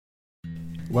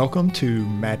Welcome to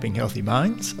Mapping Healthy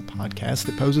Minds, a podcast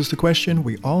that poses the question,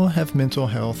 we all have mental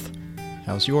health,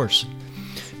 how's yours?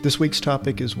 This week's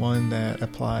topic is one that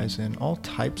applies in all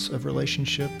types of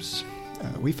relationships.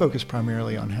 We focus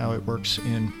primarily on how it works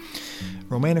in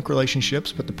romantic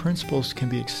relationships, but the principles can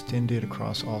be extended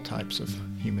across all types of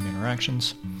human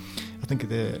interactions. I think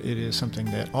that it is something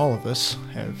that all of us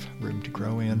have room to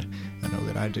grow in. I know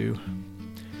that I do.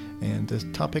 And the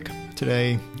topic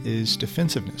today is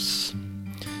defensiveness.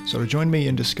 So to join me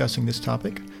in discussing this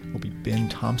topic will be Ben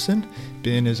Thompson.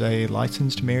 Ben is a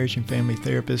licensed marriage and family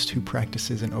therapist who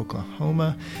practices in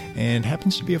Oklahoma and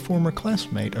happens to be a former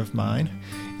classmate of mine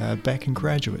back in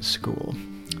graduate school.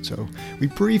 So we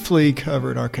briefly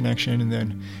covered our connection and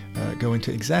then go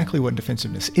into exactly what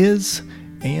defensiveness is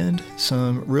and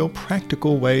some real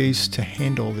practical ways to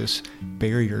handle this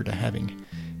barrier to having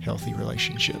healthy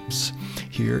relationships.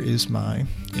 Here is my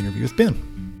interview with Ben.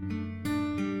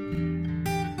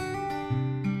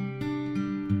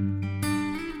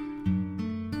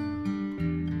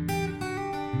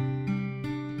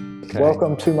 Okay.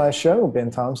 Welcome to my show, Ben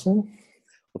Thompson.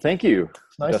 Well, thank you.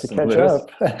 It's nice Justin to catch Lewis.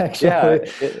 Up, actually. Yeah,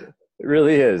 it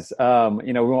really is. We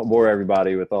won't bore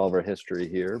everybody with all of our history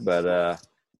here, but,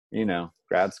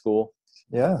 grad school.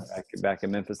 Yeah. Back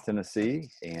in Memphis, Tennessee.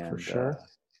 And for sure.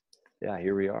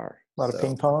 Here we are. A lot of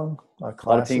ping pong, a lot of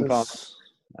classes. A lot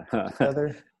of ping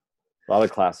pong. A lot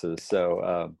of classes.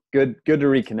 So good to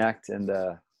reconnect and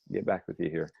get back with you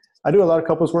here. I do a lot of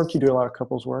couples work. You do a lot of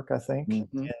couples work, I think.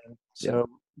 Mm-hmm. And so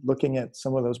looking at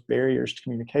some of those barriers to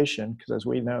communication, because as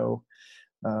we know,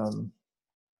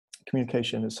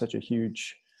 communication is such a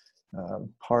huge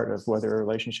part of whether a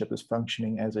relationship is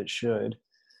functioning as it should.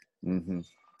 Mm-hmm.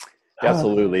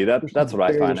 Absolutely. That's what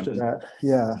I find.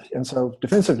 Yeah. And so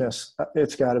defensiveness,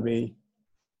 it's got to be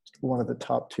one of the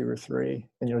top two or three.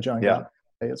 And, John,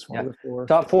 it's one of the four.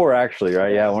 Top four, actually,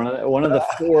 right? Yeah. One of the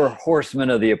four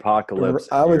horsemen of the apocalypse.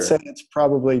 I would say it's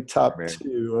probably top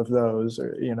two of those.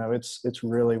 Or, it's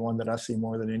really one that I see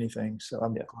more than anything. So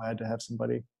I'm glad to have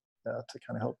somebody to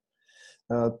kind of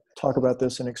help talk about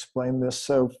this and explain this.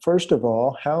 So first of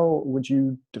all, how would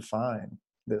you define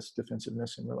this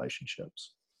defensiveness in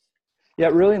relationships? Yeah,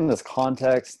 really in this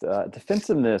context,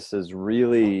 defensiveness is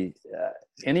really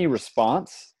any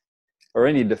response or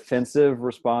any defensive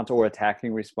response or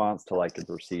attacking response to like a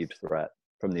perceived threat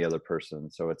from the other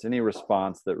person. So it's any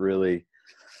response that really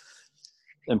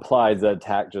implies that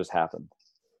attack just happened.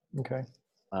 Okay.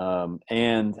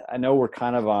 And I know we're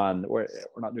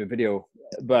not doing video,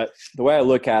 but the way I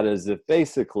look at it is if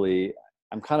basically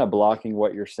I'm kind of blocking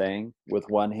what you're saying with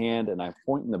one hand and I'm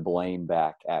pointing the blame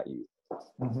back at you.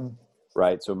 Mm-hmm.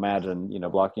 Right. So imagine,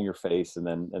 blocking your face and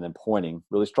then pointing,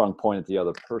 really strong point at the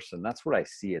other person. That's what I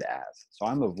see it as. So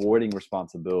I'm avoiding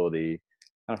responsibility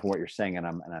kind of from what you're saying and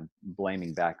I'm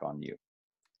blaming back on you.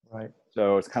 Right.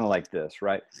 So it's kind of like this,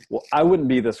 right? Well, I wouldn't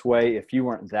be this way if you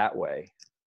weren't that way.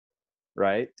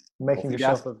 Right. Making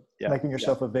yourself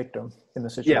a victim in the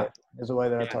situation is the way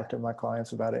that I talk to my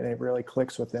clients about it. And it really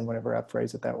clicks with them whenever I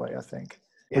phrase it that way, I think.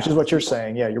 Which is what you're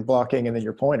saying. Yeah, you're blocking and then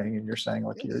you're pointing and you're saying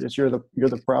like you're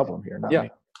the problem here, not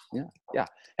me. Yeah.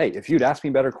 Hey, if you'd ask me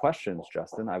better questions,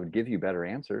 Justin, I would give you better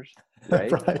answers. Right.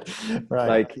 Right.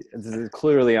 Like this is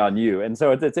clearly on you. And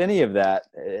so it's any of that.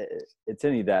 It's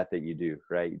any of that you do,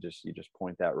 right? You just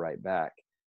point that right back.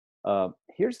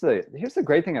 Here's the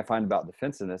great thing I find about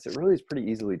defensiveness. It really is pretty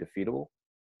easily defeatable.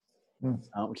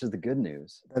 Which is the good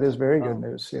news. That is very good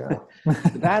news. Yeah.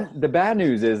 The bad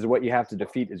news is what you have to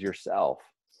defeat is yourself,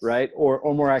 right? Or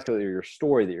more accurately, your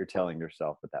story that you're telling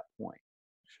yourself at that point.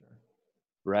 Sure.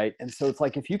 Right. And so it's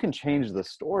like if you can change the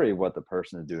story of what the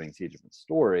person is doing, see a different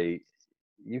story,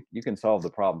 you can solve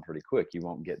the problem pretty quick. You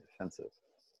won't get defensive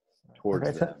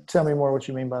towards them. Tell me more what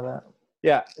you mean by that.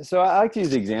 Yeah. So I like to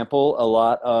use the example a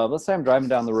lot of, let's say I'm driving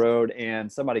down the road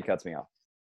and somebody cuts me off.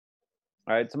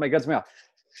 All right. Somebody cuts me off.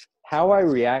 How I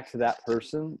react to that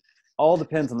person all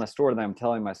depends on the story that I'm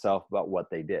telling myself about what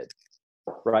they did,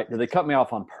 right? Did they cut me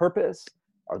off on purpose?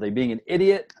 Are they being an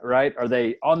idiot, right? Are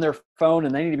they on their phone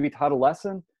and they need to be taught a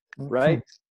lesson, right?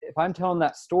 If I'm telling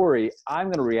that story, I'm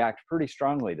going to react pretty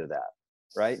strongly to that,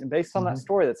 right? And based on that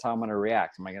story, that's how I'm going to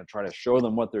react. Am I going to try to show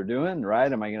them what they're doing,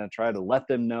 right? Am I going to try to let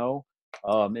them know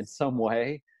in some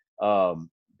way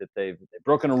that they've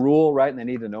broken a rule, right? And they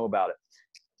need to know about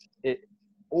it.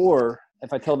 Or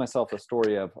if I tell myself a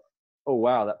story of, oh,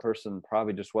 wow, that person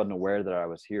probably just wasn't aware that I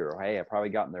was here. Or, hey, I probably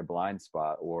got in their blind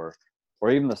spot. Or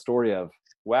even the story of,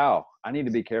 wow, I need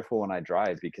to be careful when I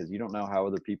drive because you don't know how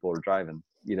other people are driving,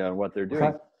 and what they're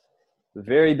doing.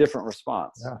 Very different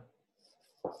response. Yeah.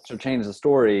 So change the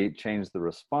story, change the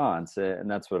response. And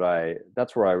that's where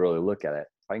I really look at it.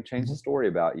 I can change the story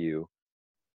about you,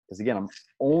 because again, I'm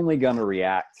only going to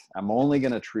react. I'm only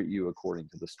going to treat you according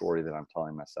to the story that I'm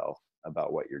telling myself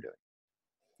about what you're doing.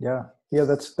 Yeah. Yeah.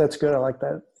 That's good. I like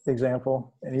that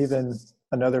example. And even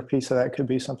another piece of that could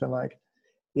be something like,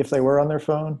 if they were on their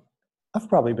phone, I've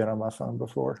probably been on my phone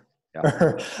before. Yeah.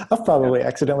 Or I've probably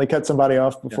accidentally cut somebody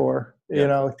off before, Yeah. you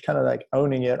know, kind of like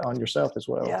owning it on yourself as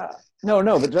well. Yeah. No,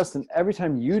 but Justin, every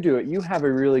time you do it, you have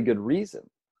a really good reason,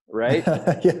 right?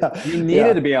 Yeah. You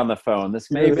needed to be on the phone. This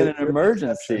may have been an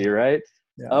emergency, right?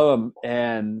 Yeah.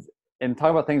 And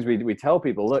talk about things we tell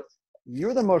people, look,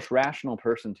 you're the most rational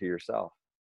person to yourself,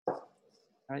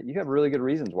 right? You have really good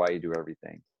reasons why you do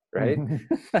everything, right?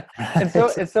 and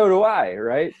so do I,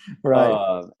 right?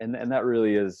 Right. And that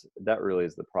really is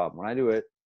the problem. When I do it,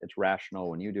 it's rational.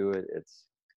 When you do it, it's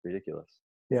ridiculous.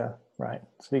 Yeah. Right.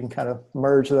 So you can kind of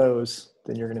merge those,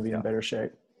 then you're going to be in better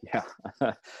shape. Yeah.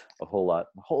 a whole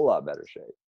lot better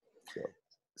shape.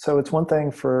 So it's one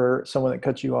thing for someone that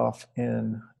cuts you off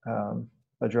in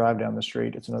a drive down the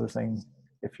street. It's another thing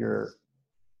if your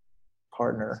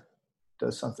partner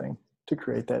does something to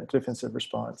create that defensive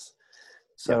response.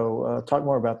 So talk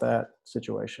more about that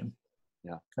situation.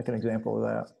 Yeah. Like an example of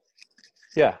that.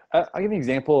 Yeah. I'll give you an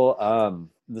example.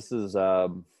 This is, I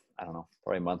don't know,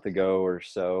 probably a month ago or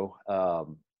so.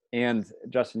 And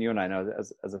Justin, you and I know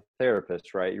as a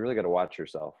therapist, right, you really got to watch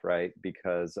yourself, right?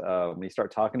 Because when you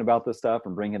start talking about this stuff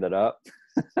and bringing it up,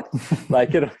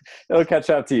 like it'll catch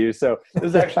up to you. So this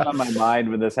is actually on my mind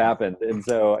when this happened. And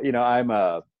so, you know,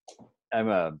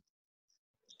 I'm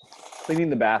cleaning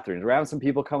the bathrooms. We're having some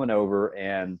people coming over,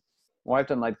 and my wife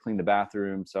doesn't like to clean the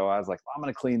bathroom. So I was like, I'm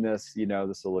going to clean this. You know,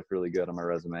 this will look really good on my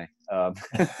resume.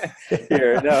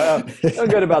 Here, no, I'm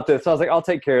good about this. So I was like, I'll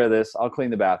take care of this. I'll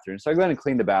clean the bathroom. So I go in and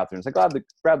clean the bathroom. So I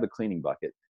grab the cleaning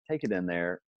bucket, take it in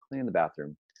there, clean the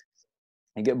bathroom,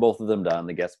 and get both of them done,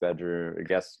 the guest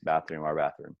bathroom, our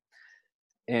bathroom.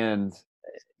 And,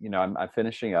 you know, I'm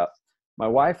finishing up. My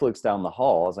wife looks down the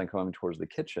hall as I'm coming towards the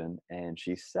kitchen, and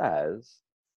she says,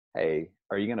 hey,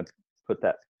 are you going to put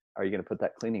that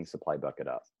cleaning supply bucket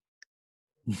up?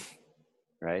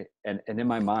 Right. And in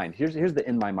my mind, here's the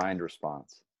in my mind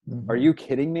response. Mm-hmm. Are you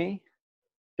kidding me?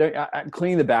 I'm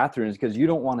cleaning the bathrooms because you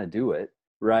don't want to do it.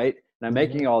 Right. And I'm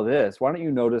making all this. Why don't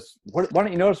you notice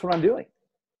what I'm doing?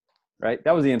 Right.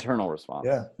 That was the internal response.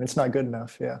 Yeah. It's not good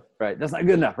enough. Yeah. Right. That's not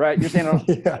good enough. Right. You're saying,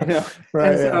 yeah. You know?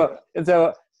 Right. And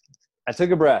so I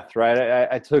took a breath, right?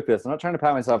 I took this. I'm not trying to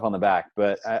pat myself on the back,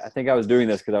 but I think I was doing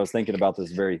this because I was thinking about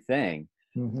this very thing.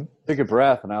 Mm-hmm. Took a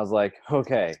breath, and I was like,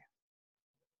 okay,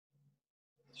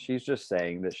 she's just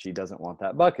saying that she doesn't want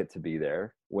that bucket to be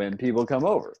there when people come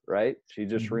over, right? She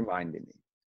just reminded me.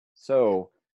 So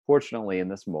fortunately, in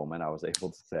this moment, I was able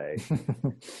to say,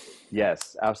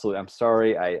 yes, absolutely. I'm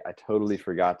sorry. I totally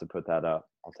forgot to put that up.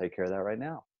 I'll take care of that right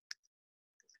now.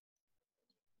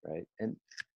 Right. And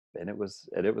it was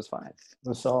fine. It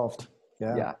was solved.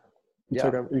 Yeah. Yeah. You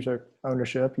took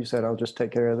ownership. You said, I'll just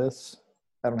take care of this.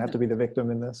 I don't have to be the victim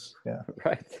in this. Yeah.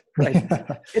 Right.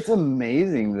 It's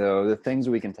amazing though, the things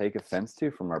we can take offense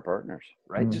to from our partners,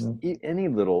 right? Mm-hmm. Just any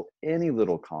little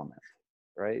comment,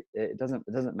 right? It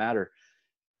doesn't matter.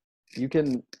 You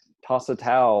can toss a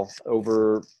towel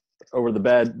over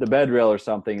the bed rail or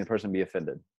something, and the person be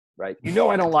offended, right? You know,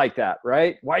 I don't like that,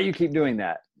 right? Why do you keep doing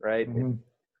that? Right. Mm-hmm.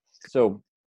 So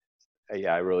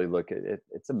yeah, I really look at it.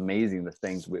 It's amazing the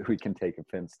things we can take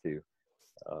offense to.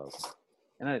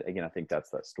 And I think that's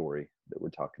that story that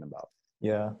we're talking about.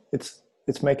 Yeah. It's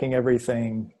making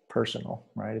everything personal,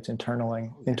 right? It's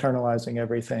internalizing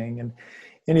everything, and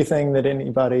anything that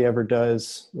anybody ever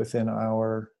does within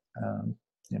our,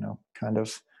 kind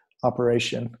of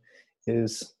operation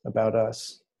is about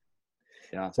us.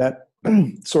 Yeah. Is that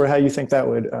sort of how you think that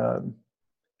would,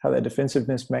 how that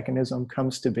defensiveness mechanism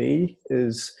comes to be,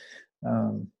 is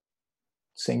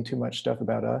seeing too much stuff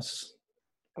about us?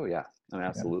 Oh yeah.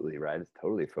 Absolutely. Right. It's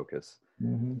totally a focus.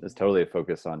 Mm-hmm. It's totally a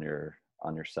focus on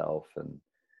yourself and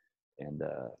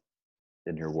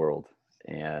in your world.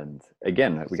 And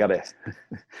again, we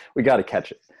gotta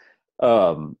catch it.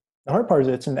 The hard part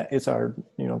is it's our,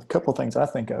 a couple of things I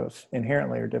think of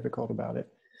inherently are difficult about it.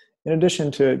 In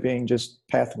addition to it being just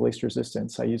path of least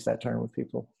resistance, I use that term with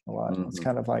people a lot. Mm-hmm. It's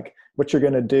kind of like what you're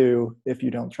going to do if you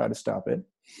don't try to stop it.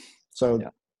 So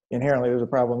inherently there's a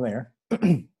problem there.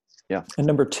 Yeah. And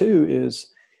number two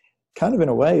is kind of in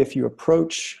a way, if you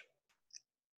approach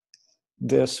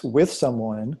this with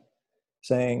someone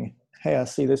saying, hey, I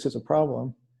see this as a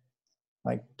problem,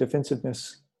 like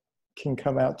defensiveness can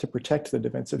come out to protect the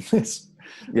defensiveness.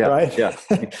 Yeah. Right. Yeah.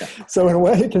 So in a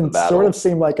way it can sort of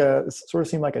seem like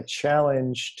a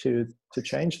challenge to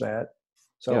change that.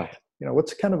 So,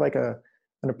 what's kind of like a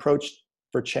an approach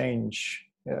for change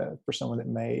for someone that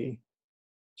may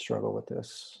struggle with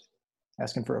this?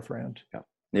 Asking for a friend.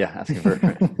 Yeah, asking for a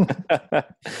friend.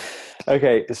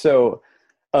 Okay, so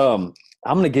I'm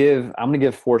gonna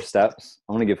give 4 steps.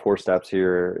 I'm gonna give 4 steps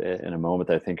here in a moment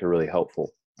that I think are really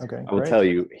helpful. Okay, I will tell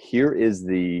you, here's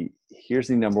the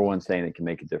number one thing that can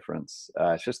make a difference.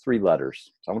 It's just 3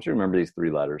 letters. So I want you to remember these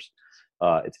 3 letters.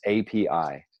 It's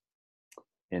API.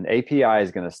 And API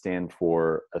is going to stand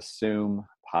for assume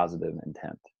positive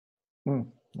intent.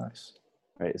 Nice.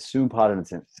 Right? Assume positive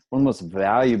intent. One of the most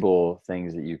valuable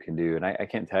things that you can do. And I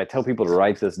tell people to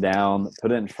write this down,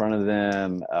 put it in front of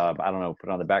them. I don't know, put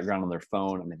it on the background on their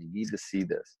phone. I mean, you need to see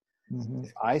this. Mm-hmm.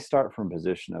 If I start from a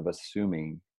position of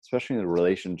assuming, especially in a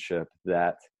relationship,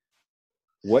 that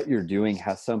what you're doing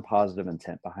has some positive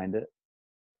intent behind it,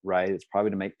 right? It's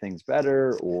probably to make things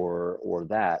better or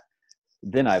that.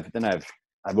 Then I've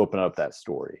opened up that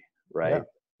story, right? Yeah.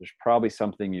 There's probably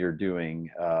something you're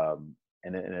doing,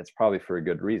 and it's probably for a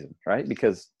good reason, right?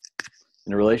 Because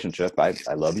in a relationship, I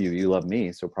love you, you love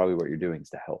me, so probably what you're doing is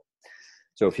to help.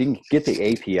 So if you can get the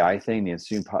API thing, the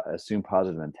assume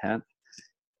positive intent,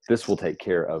 this will take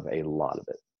care of a lot of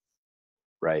it,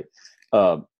 right?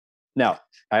 Now,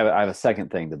 I have a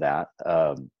second thing to that.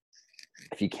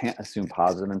 If you can't assume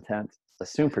positive intent,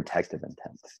 assume protective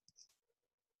intent,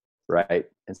 right?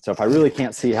 And so if I really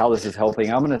can't see how this is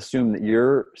helping, I'm going to assume that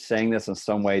you're saying this in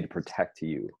some way to protect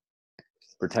you,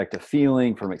 protect a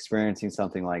feeling from experiencing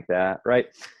something like that, right?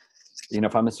 You know,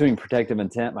 if I'm assuming protective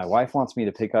intent, my wife wants me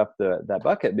to pick up that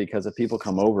bucket because if people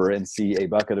come over and see a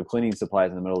bucket of cleaning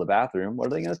supplies in the middle of the bathroom, what are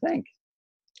they going to think,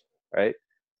 right?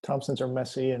 Thompsons are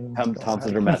messy and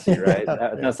Thompsons are messy, right?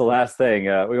 That's the last thing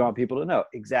we want people to know.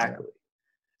 Exactly.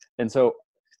 Yeah. And so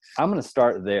I'm going to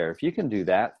start there. If you can do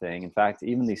that thing, in fact,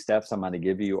 even these steps I'm going to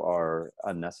give you are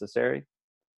unnecessary.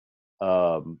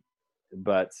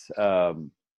 But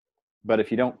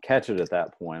if you don't catch it at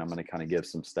that point, I'm going to kind of give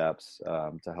some steps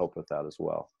to help with that as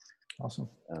well. Awesome.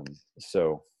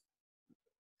 So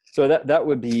that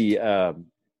would be kind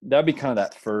of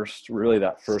that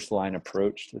first line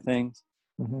approach to things.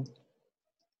 Mm-hmm.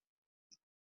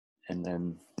 And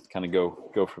then kind of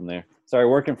go from there. Sorry,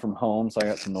 working from home, so I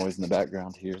got some noise in the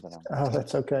background here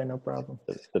that's okay, no problem.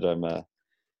 That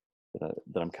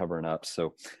I'm covering up.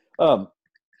 So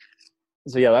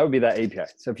yeah, that would be that API.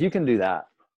 So if you can do that,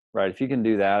 right? If you can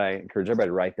do that, I encourage everybody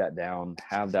to write that down,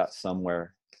 have that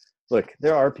somewhere. Look,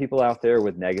 there are people out there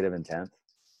with negative intent,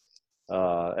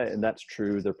 and that's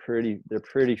true. They're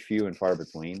pretty few and far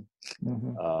between.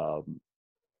 Mm-hmm.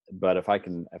 But if I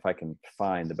can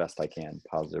find the best I can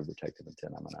positive protective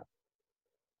intent,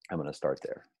 I'm gonna start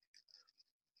there.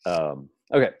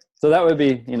 Okay, so that would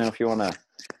be, if you want to,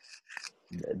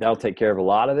 that'll take care of a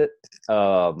lot of it.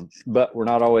 But we're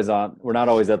not always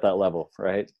at that level,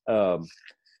 right?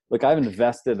 Look, I've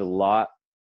invested a lot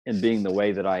in being the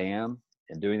way that I am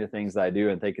and doing the things that I do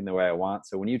and thinking the way I want.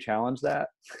 So when you challenge that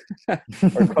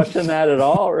or question that at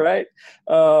all, right?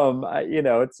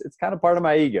 It's kind of part of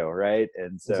my ego, right?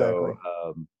 And so,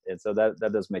 exactly.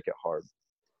 That does make it hard.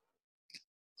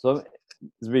 So this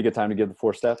would be a good time to give the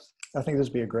 4 steps. I think this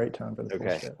would be a great time for the 4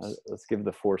 steps. Okay, let's give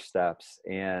the 4 steps.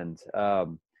 And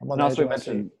also we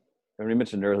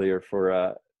mentioned earlier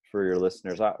for your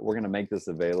listeners, we're going to make this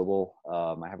available.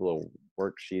 I have a little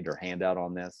worksheet or handout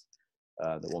on this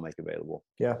that we'll make available.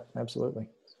 Yeah, absolutely.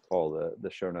 All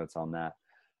the show notes on that.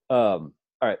 All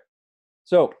right.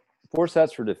 So 4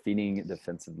 steps for defeating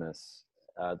defensiveness.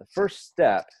 The first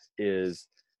step is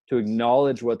to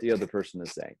acknowledge what the other person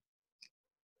is saying.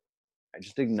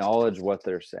 Just acknowledge what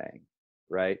they're saying,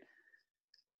 right?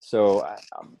 So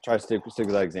I'm trying to stick with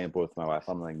that example with my wife.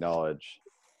 I'm going to acknowledge,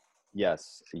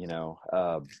 yes,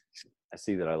 I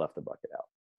see that I left the bucket out.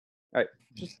 All right,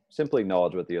 just simply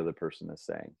acknowledge what the other person is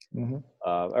saying. Mm-hmm.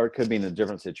 Or it could be in a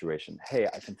different situation. Hey,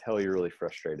 I can tell you're really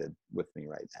frustrated with me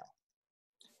right now.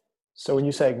 So when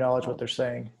you say acknowledge what they're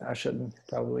saying, I shouldn't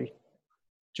probably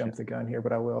jump the gun here,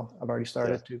 but I will. I've already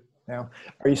started to now.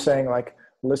 Are you saying like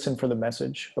listen for the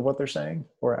message of what they're saying,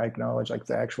 or acknowledge like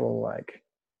the actual word?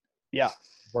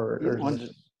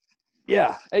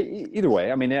 Either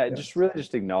way. I mean, just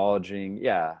acknowledging.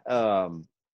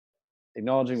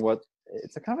 Acknowledging what.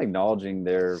 It's a kind of acknowledging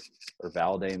or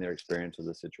validating their experience of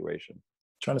the situation.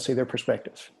 Trying to see their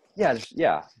perspective.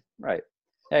 Yeah, right.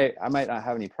 Hey, I might not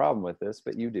have any problem with this,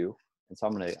 but you do. And so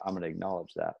I'm gonna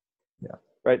acknowledge that. Yeah.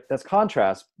 Right. That's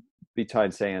contrast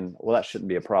between saying, well, that shouldn't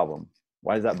be a problem.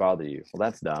 Why does that bother you? Well,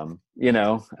 that's dumb.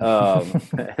 That's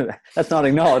not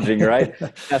acknowledging, right?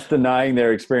 That's denying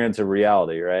their experience of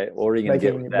reality, right? What are you going to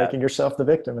get with that? Making yourself the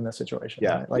victim in that situation.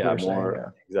 Yeah, right? Like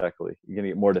more, exactly. You're going to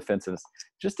get more defensiveness.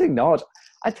 Just acknowledge.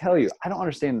 I tell you, I don't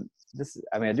understand this.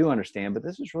 I mean, I do understand, but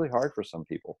this is really hard for some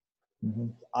people. Mm-hmm.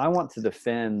 I want to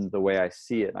defend the way I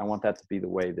see it. And I want that to be the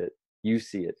way that you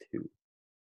see it too.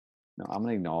 No, I'm going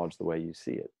to acknowledge the way you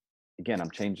see it. Again,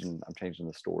 I'm changing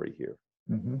the story here.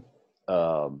 Mm-hmm.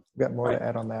 Got more to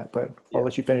add on that, but I'll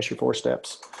let you finish your 4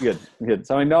 steps. Good.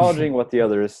 So I'm acknowledging what the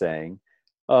other is saying.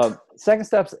 Second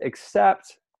steps,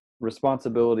 accept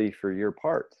responsibility for your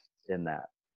part in that.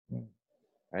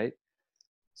 Right?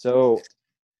 So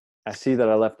I see that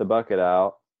I left the bucket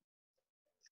out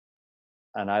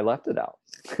and I left it out,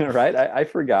 right? I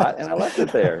forgot and I left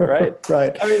it there, right?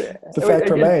 Right. I mean, the fact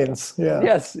remains. Yeah.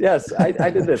 Yes. I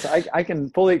did this. I can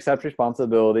fully accept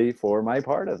responsibility for my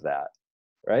part of that,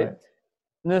 right?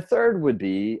 And the third would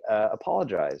be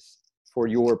apologize for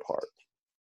your part,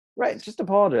 right? Just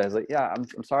apologize. Like, yeah,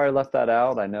 I'm sorry I left that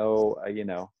out. I know, I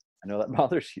know that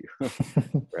bothers you,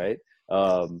 right?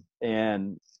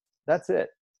 And that's it.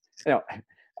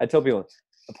 I tell people,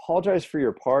 apologize for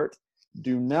your part.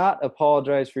 Do not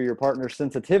apologize for your partner's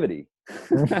sensitivity.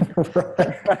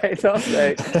 Right? Don't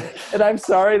say, and I'm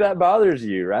sorry that bothers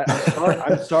you, right?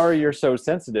 I'm sorry you're so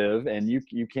sensitive and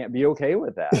you can't be okay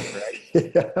with that,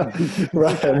 right? Yeah.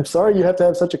 Right. I'm sorry you have to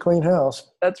have such a clean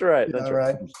house. That's right. Yeah, That's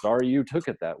right. I'm sorry you took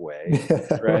it that way,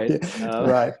 right?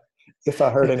 Right. If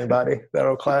I hurt anybody, that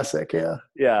old classic. Yeah.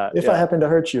 Yeah. If I happen to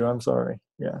hurt you, I'm sorry.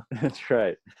 Yeah. That's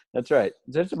right.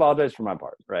 Just apologize for my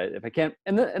part, right? If I can't,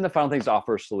 and the final thing is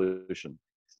offer a solution.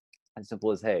 As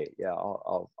simple as, hey, yeah,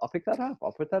 I'll pick that up.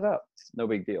 I'll put that up. No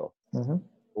big deal. Mm-hmm.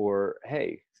 Or,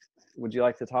 hey, would you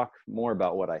like to talk more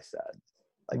about what I said,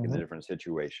 like in a different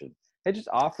situation? Hey, just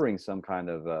offering some kind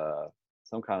of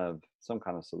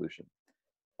solution.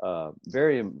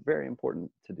 Very, very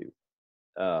important to do.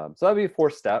 So that'd be 4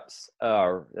 steps.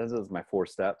 This is my 4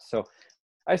 steps. So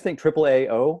I just think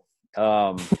AAAO.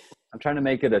 I'm trying to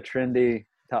make it a trendy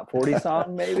top 40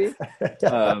 song, maybe.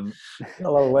 A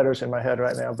lot of letters in my head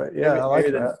right now, but yeah, I like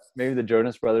that. Maybe the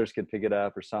Jonas Brothers could pick it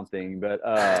up or something. But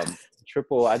I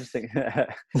just think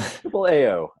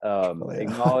AAAO.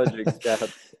 Acknowledge,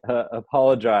 accept,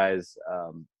 apologize,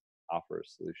 offer a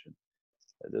solution.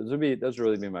 Those would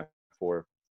really be my 4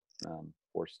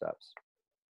 steps.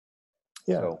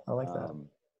 Yeah, so, I like that.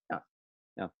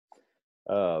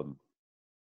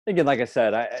 Again, like I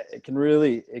said, it can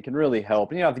really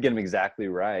help. And you don't have to get them exactly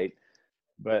right,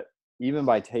 but even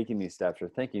by taking these steps or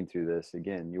thinking through this,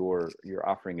 again, you're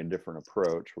offering a different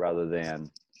approach rather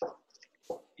than,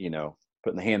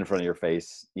 putting the hand in front of your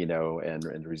face,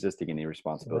 and resisting any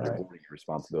responsibility, avoiding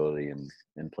responsibility,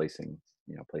 and placing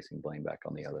blame back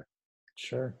on the other.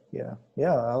 Sure. Yeah.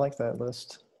 I like that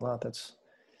list. Wow,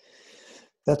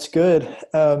 that's good.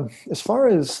 As far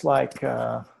as like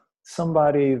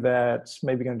somebody that's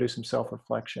maybe going to do some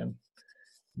self-reflection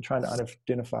and trying to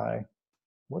identify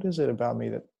what is it about me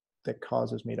that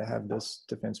causes me to have this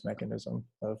defense mechanism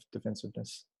of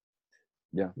defensiveness.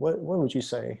 Yeah. What would you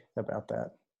say about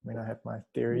that? I mean, I have my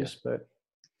theories, but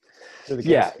I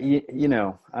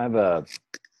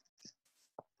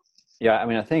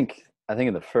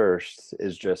think the first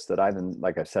is just that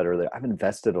like I said earlier, I've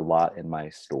invested a lot in my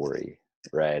story,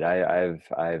 right?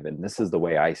 And this is the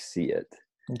way I see it.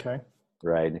 Okay.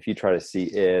 Right. And if you try to see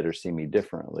it or see me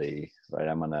differently, right,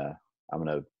 I'm gonna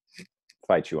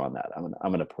fight you on that.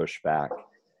 I'm gonna push back.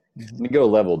 Mm-hmm. Let me go a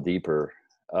level deeper.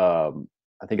 I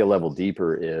think a level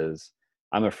deeper is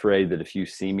I'm afraid that if you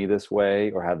see me this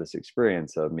way or have this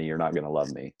experience of me, you're not gonna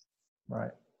love me.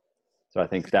 Right. So I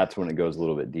think that's when it goes a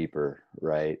little bit deeper,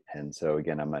 right? And so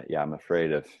again, I'm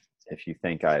afraid if you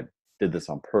think I did this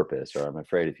on purpose, or I'm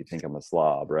afraid if you think I'm a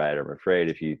slob, right? Or I'm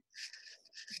afraid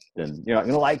then you're not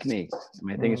going to like me. I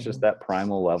mean, I think it's just that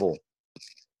primal level.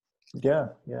 Yeah.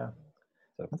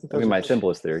 So that'd be my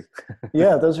simplest theory.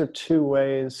 Yeah, those are 2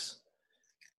 ways,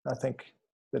 I think,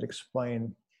 that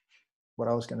explain what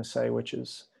I was going to say, which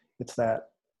is it's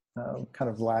that kind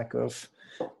of lack of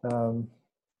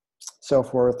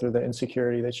self-worth or the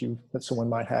insecurity that someone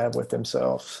might have with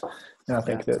themselves. And I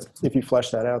think that if you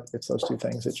flesh that out, it's those 2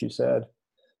 things that you said.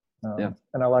 And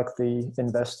I like the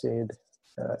invested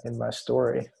in my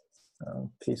story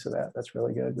piece of that. That's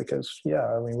really good because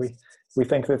we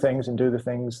think the things and do the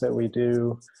things that we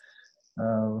do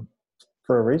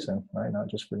for a reason, right? Not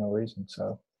just for no reason.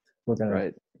 So we're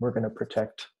gonna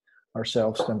protect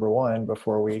ourselves, number one,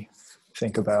 before we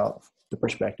think about the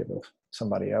perspective of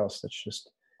somebody else. That's just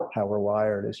how we're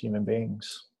wired as human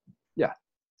beings. Yeah,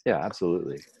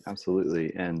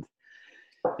 absolutely. And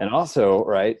also,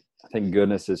 right, thank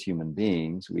goodness as human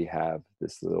beings, we have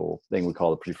this little thing we call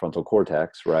the prefrontal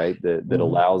cortex, right? That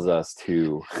allows us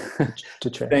to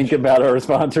think about our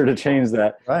response or to change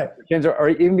that. Right. Change or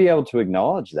even be able to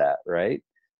acknowledge that, right?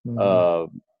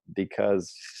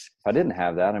 Because if I didn't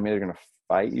have that, I'm either going to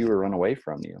fight you or run away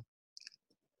from you.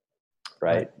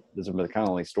 Right. Those are the kind of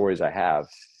only stories I have.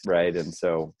 Right. And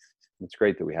so it's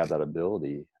great that we have that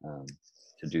ability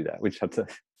to do that. We just have to,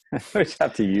 we just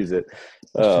have to use it.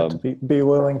 Have to be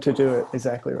willing to do it.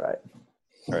 Exactly right.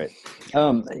 Right.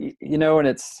 You know, and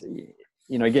it's,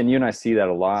 you know, again, you and I see that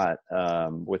a lot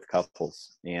with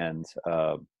couples, and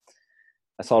I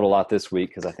saw it a lot this week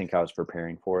because I think I was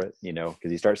preparing for it, you know,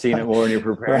 because you start seeing it more when you're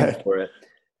preparing for it.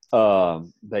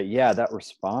 But yeah, that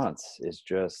response is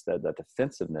just that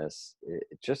defensiveness.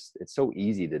 It's so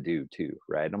easy to do too,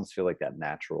 right? I almost feel like that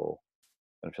natural.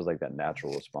 It feels like that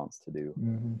natural response to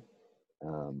do.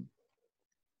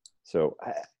 So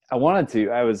I wanted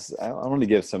to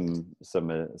give some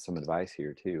advice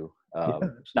here too.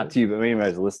 Not to you, but maybe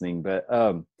everybody's listening. But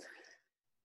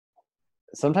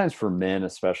sometimes for men,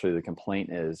 especially, the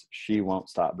complaint is she won't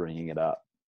stop bringing it up.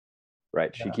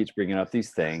 Right? She keeps bringing up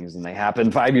these things, and they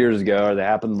happened 5 years ago, or they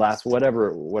happened last whatever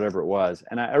it was.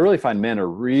 And I really find men are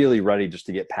really ready just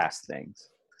to get past things.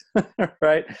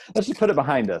 Right? Let's just put it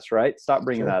behind us. Right? Stop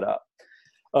bringing that up.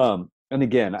 And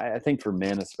again, I think for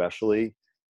men especially,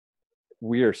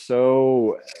 we are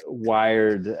so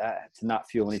wired to not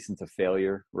feel any sense of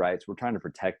failure, right? So we're trying to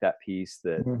protect that piece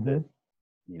that, that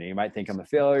you know, you might think I'm a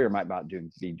failure, might not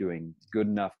be doing good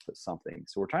enough at something.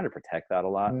 So we're trying to protect that a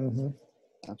lot.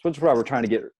 That's why we're trying to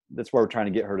get. That's why we're trying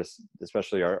to get her to,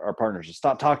 especially our partners, to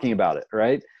stop talking about it,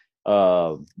 right?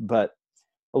 But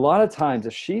a lot of times,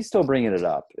 if she's still bringing it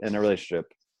up in a relationship,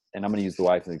 and I'm going to use the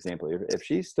wife as an example, if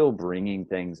she's still bringing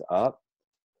things up,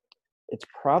 it's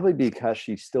probably because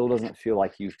she still doesn't feel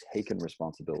like you've taken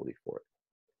responsibility for it,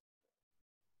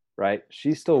 right?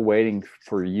 She's still waiting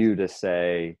for you to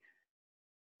say,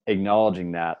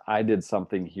 acknowledging that I did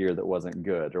something here that wasn't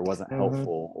good or wasn't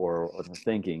helpful or wasn't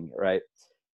thinking, right?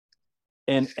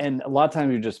 And a lot of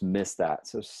times you just miss that.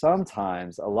 So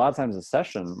a lot of times in a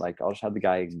session, like I'll just have the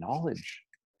guy acknowledge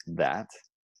that,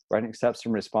 right? And accept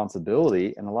some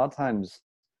responsibility. And a lot of times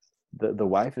the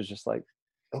wife is just like,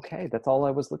 okay, that's all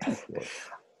I was looking for.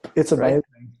 It's amazing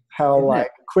how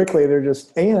quickly they're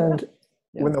just, and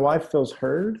when the wife feels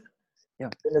heard,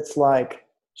 then it's like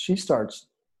she starts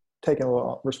taking a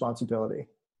little responsibility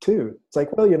too. It's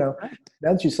like, well, you know,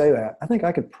 now that you say that, I think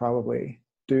I could probably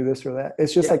do this or that.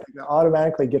 It's just like you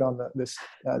automatically get on this.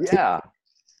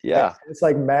 It's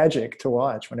like magic to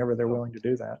watch whenever they're willing to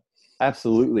do that.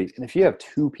 Absolutely. And if you have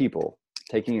two people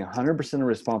taking 100% of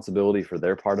responsibility for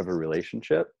their part of a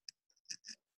relationship,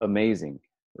 amazing,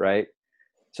 right?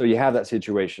 So you have that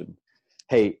situation.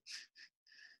 Hey,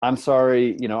 I'm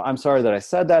sorry, I'm sorry that I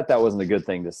said that. That wasn't a good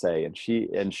thing to say. And she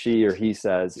or he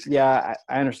says, yeah,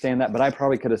 I understand that, but I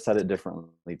probably could have said it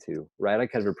differently too, right? I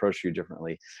could have approached you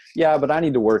differently. Yeah, but I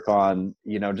need to work on,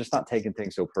 just not taking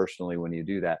things so personally when you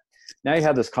do that. Now you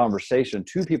have this conversation,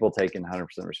 two people taking 100%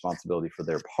 responsibility for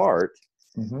their part.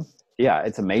 Yeah,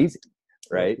 it's amazing,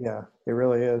 right? Yeah, it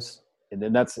really is. And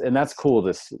then that's cool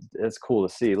to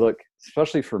see. Look,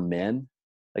 especially for men,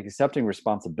 like accepting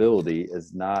responsibility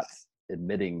is not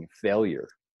admitting failure.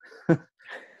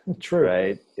 True.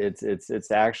 Right?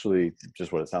 It's actually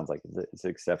just what it sounds like. It's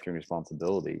accepting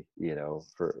responsibility,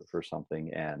 for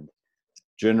something. And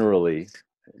generally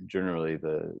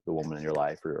the woman in your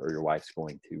life or your wife's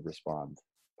going to respond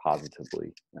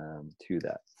positively to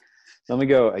that. Let me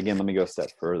go a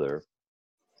step further.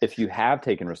 If you have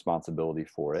taken responsibility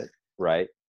for it, right,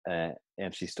 and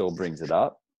she still brings it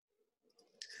up,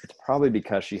 it's probably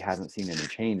because she hasn't seen any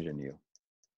change in you,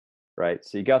 right?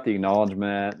 So you got the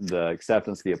acknowledgement, the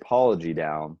acceptance, the apology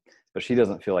down, but she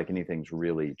doesn't feel like anything's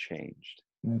really changed.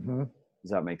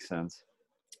 Does that make sense?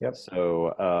 Yep.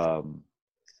 So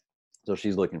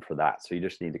she's looking for that. So you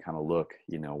just need to kind of look,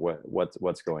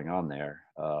 what's going on there.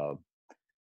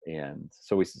 And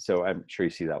so I'm sure you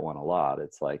see that one a lot.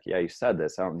 It's like, yeah, you said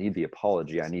this. I don't need the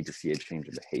apology. I need to see a change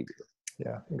in behavior.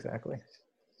 Yeah, exactly.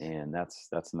 And that's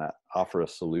not offer a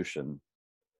solution,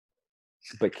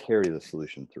 but carry the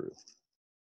solution through.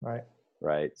 Right.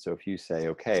 Right. So if you say,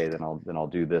 okay, then I'll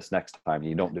do this next time, and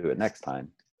you don't do it next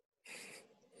time,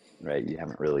 right? You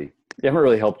haven't really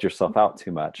helped yourself out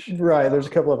too much. Right. There's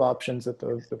a couple of options that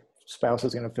the spouse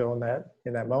is going to feel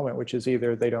in that moment, which is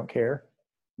either they don't care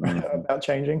about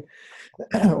changing,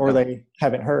 or they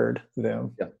haven't heard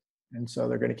them, and so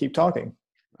they're going to keep talking.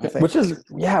 Which is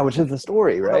the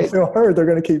story, right? If they feel heard, they're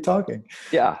going to keep talking.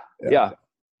 Yeah.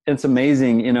 It's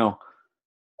amazing,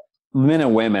 men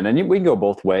and women, and we can go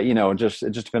both ways. It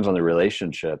just depends on the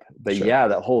relationship. But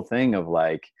that whole thing of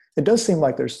like, it does seem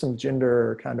like there's some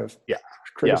gender kind of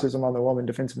criticism on the woman,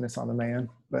 defensiveness on the man.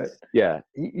 But yeah,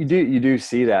 you do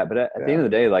see that. But at the end of the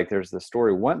day, like there's the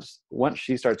story. Once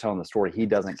she starts telling the story, he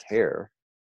doesn't care,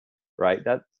 right?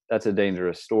 That's a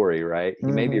dangerous story, right? He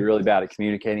may be really bad at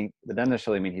communicating, but that doesn't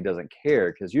necessarily mean he doesn't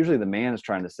care, because usually the man is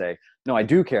trying to say, no, I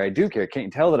do care. Can't you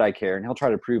tell that I care? And he'll try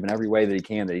to prove in every way that he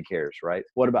can that he cares, right?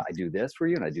 What about I do this for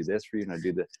you, and I do this for you, and I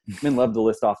do this? Men love to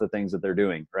list off the things that they're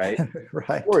doing, right?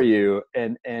 right. For you.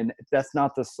 And that's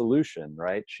not the solution,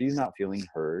 right? She's not feeling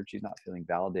heard. She's not feeling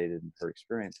validated in her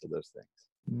experience of those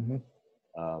things.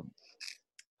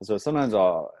 So sometimes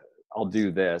I'll do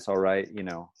this, all right,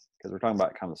 because we're talking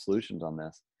about kind of solutions on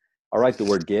this. I'll write the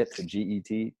word get,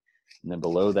 G-E-T, and then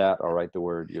below that, I'll write the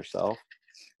word yourself.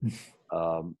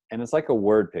 And it's like a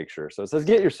word picture. So it says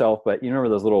get yourself, but you remember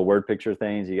those little word picture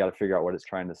things? You got to figure out what it's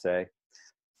trying to say.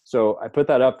 So I put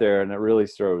that up there, and it really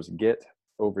throws get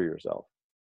over yourself,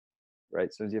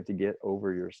 right? So you have to get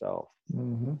over yourself.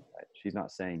 Right? She's not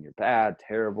saying you're bad,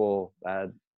 terrible,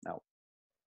 bad. No.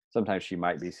 Sometimes she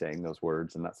might be saying those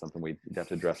words, and that's something we'd have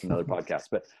to address in another podcast.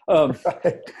 But talk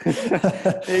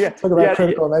about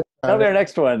critical next time. Another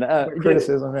next one.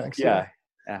 Criticism next. Yeah.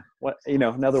 What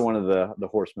another one of the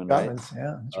horsemen, right?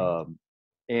 Yeah.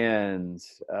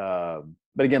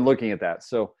 But again, looking at that,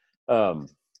 so kind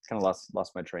of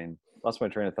lost my train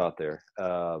of thought there.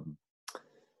 But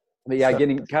yeah,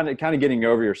 getting kind of getting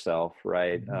over yourself,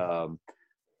 right?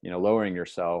 Lowering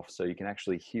yourself so you can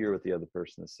actually hear what the other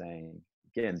person is saying.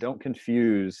 Again, don't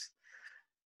confuse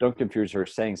her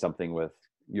saying something with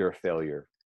you're a failure,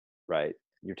 right?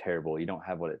 You're terrible. You don't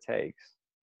have what it takes.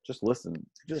 Just listen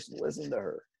to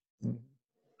her.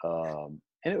 And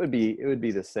it would be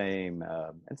the same.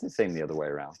 It's the same the other way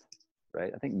around,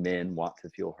 right? I think men want to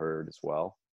feel heard as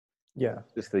well. Yeah.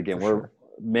 Just again,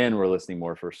 men were listening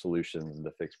more for solutions and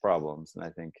to fix problems. And I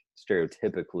think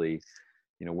stereotypically,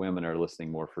 women are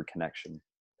listening more for connection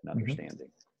and understanding.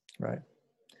 Right.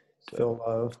 To feel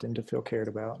loved and to feel cared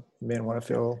about. Men want to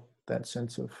feel that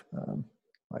sense of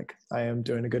like, I am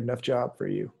doing a good enough job for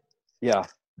you. Yeah.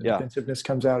 Defensiveness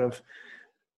comes out of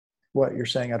what you're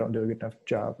saying. I don't do a good enough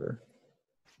job, or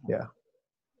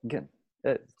Again,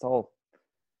 it's all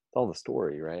the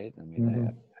story, right? I mean,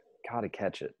 I've got to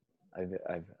catch it.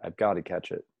 I've got to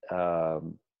catch it.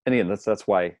 And again, that's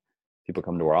why people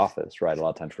come to our office, right? A lot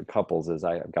of times for couples is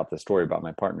I've got this story about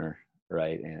my partner,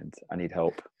 right? And I need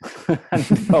help. I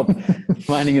need help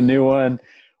finding a new one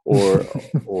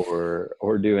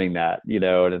or doing that,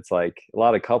 and it's like a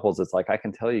lot of couples, it's like, I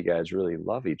can tell you guys really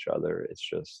love each other. It's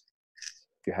just,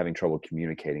 if you're having trouble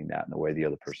communicating that in the way the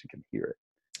other person can hear it.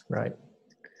 Right.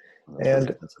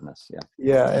 And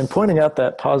and pointing out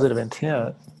that positive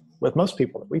intent with most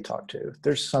people that we talk to,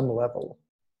 there's some level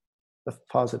of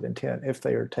positive intent if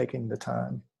they are taking the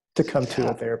time to come to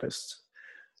a therapist.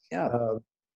 Yeah.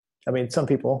 I mean, some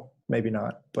people, maybe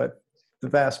not, but the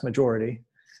vast majority,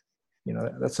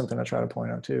 that's something I try to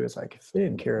point out too. It's like, if they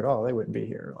didn't care at all, they wouldn't be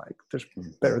here. Like, there's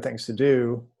better things to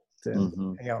do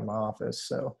than hang out in my office.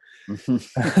 So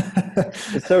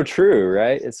it's so true,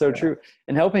 right? It's so true.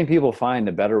 And helping people find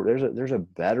there's a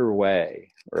better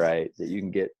way, right? That you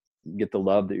can get the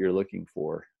love that you're looking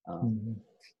for,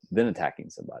 than attacking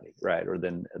somebody, right? Or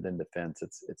than defense.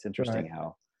 It's interesting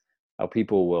how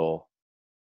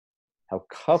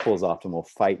couples often will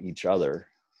fight each other,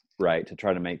 right, to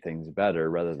try to make things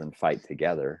better rather than fight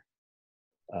together.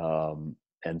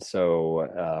 And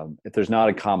so if there's not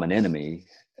a common enemy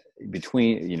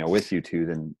between, with you two,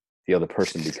 then the other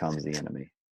person becomes the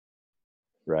enemy,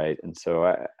 right? And so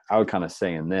I would kind of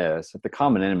say in this, if the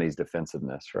common enemy is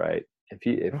defensiveness, right?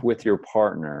 If with your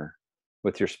partner,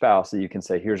 with your spouse, that you can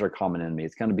say, here's our common enemy,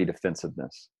 it's going to be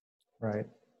defensiveness. Right.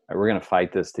 We're going to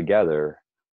fight this together.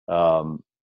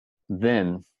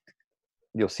 Then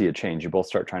you'll see a change. You both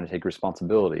start trying to take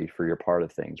responsibility for your part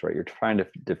of things, right? You're trying to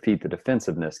defeat the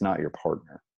defensiveness, not your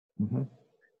partner.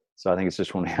 So I think it's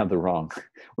just when we have the wrong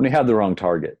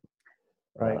target.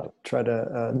 Right. Try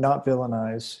to not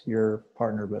villainize your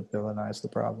partner, but villainize the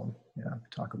problem. Yeah.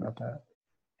 Talk about that.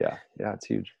 Yeah. It's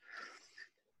huge.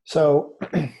 So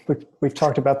we've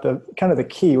talked about the kind of the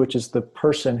key, which is the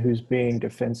person who's being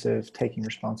defensive, taking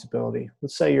responsibility.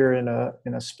 Let's say you're in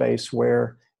a space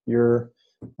where your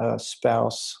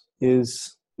spouse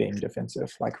is being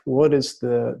defensive. Like, what is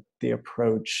the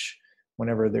approach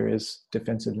whenever there is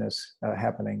defensiveness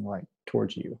happening, like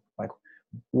towards you? Like,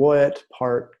 what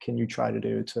part can you try to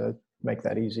do to make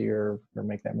that easier or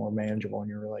make that more manageable in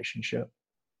your relationship?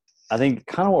 I think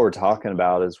kind of what we're talking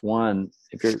about is, one,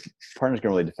 if your partner's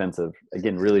getting really defensive,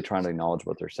 again, really trying to acknowledge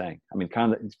what they're saying. I mean,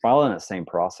 kind of it's following that same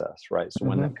process, right? So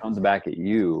when it comes back at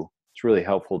you, it's really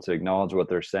helpful to acknowledge what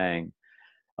they're saying.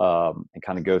 and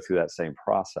kind of go through that same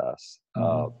process,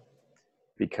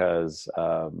 because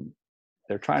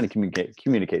they're trying to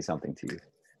communicate something to you.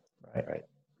 Right.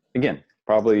 Again,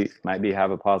 probably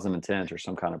have a positive intent or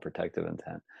some kind of protective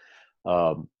intent.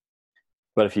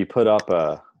 But if you put up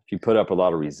a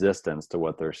lot of resistance to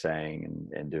what they're saying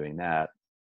and doing that,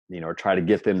 or try to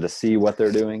get them to see what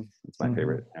they're doing. It's my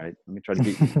favorite. All right. Let me try to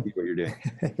get you to see what you're doing.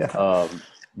 Yeah.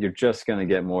 You're just going to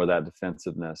get more of that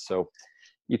defensiveness. So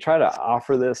you try to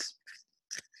offer this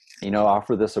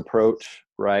approach,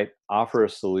 right? Offer a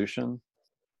solution.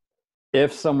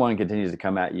 If someone continues to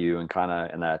come at you and kind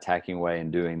of in that attacking way and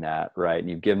doing that, right? And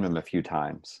you've given them a few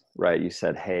times, right? You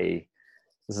said, hey,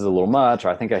 this is a little much, or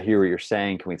I think I hear what you're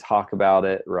saying. Can we talk about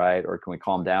it, right? Or can we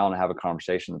calm down and have a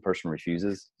conversation? The person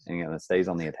refuses and stays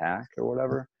on the attack or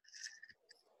whatever.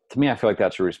 To me, I feel like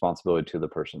that's your responsibility to the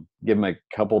person. Give them a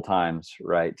couple times,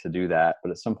 right, to do that.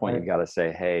 But at some point, you got to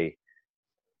say, hey,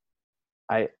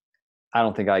 I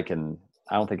don't think I can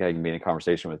be in a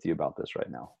conversation with you about this right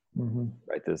now.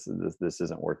 Right? This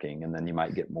isn't working. And then you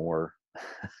might get more,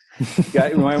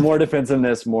 more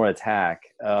defensiveness, more attack.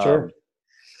 Sure.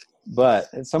 But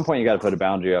at some point you got to put a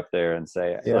boundary up there and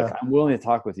say, look, I'm willing to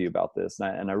talk with you about this.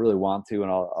 And I really want to,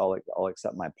 and I'll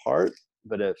accept my part.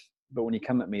 But when you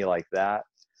come at me like that,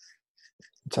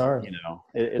 it's hard.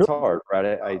 It's hard,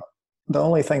 right? The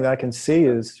only thing that I can see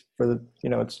is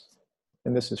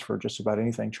and this is for just about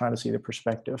anything, trying to see the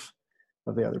perspective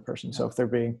of the other person. So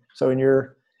in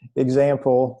your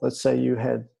example, let's say you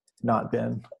had not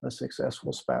been a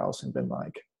successful spouse and been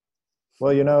like,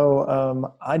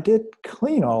 well, I did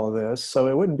clean all of this, so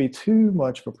it wouldn't be too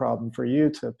much of a problem for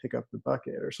you to pick up the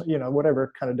bucket or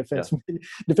whatever kind of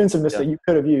defensiveness that you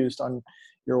could have used on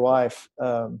your wife.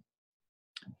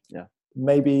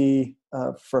 Maybe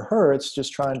for her, it's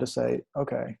just trying to say,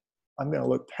 okay, I'm going to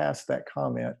look past that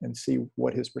comment and see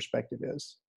what his perspective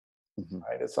is.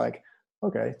 Right? It's like,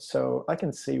 okay, so I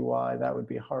can see why that would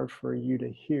be hard for you to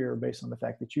hear based on the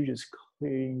fact that you just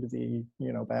cleaned the,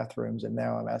 bathrooms and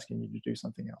now I'm asking you to do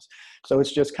something else. So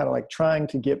it's just kind of like trying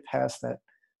to get past that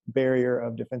barrier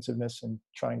of defensiveness and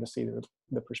trying to see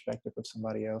the perspective of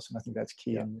somebody else. And I think that's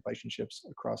key in relationships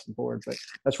across the board. But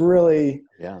that's really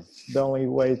the only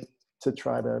way to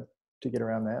try to get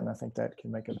around that. And I think that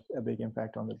can make a big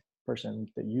impact on the person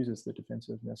that uses the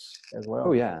defensiveness as well.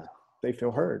 Oh, yeah. They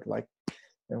feel heard.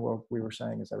 And what we were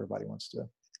saying is everybody wants to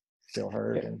feel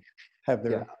heard and have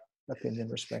their opinion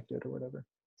respected or whatever.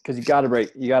 Because you got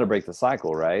to break the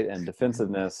cycle, right? And defense,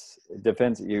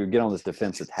 you get on this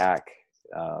defense attack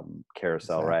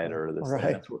carousel, right? Or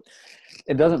this,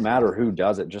 it doesn't matter who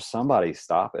does it, just somebody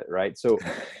stop it, right? So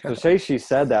say she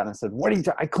said that and I said,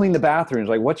 I clean the bathrooms.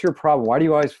 Like, what's your problem? Why do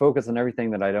you always focus on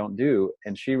everything that I don't do?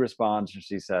 And she responds and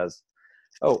she says,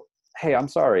 oh, hey, I'm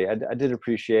sorry. I did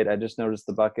appreciate, I just noticed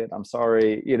the bucket. I'm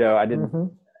sorry. I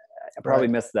didn't, I probably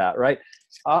missed that. Right.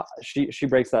 She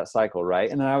breaks that cycle. Right.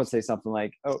 And then I would say something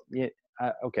like, oh yeah,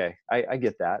 okay. I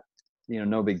get that,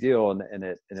 no big deal. And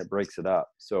it breaks it up.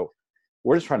 So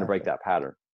we're just trying to break that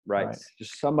pattern. Right.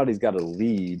 Just somebody's got to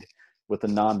lead with a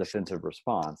non-defensive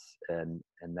response. And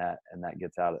that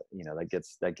gets out of,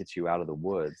 that gets you out of the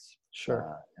woods.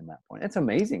 Sure. In that point, it's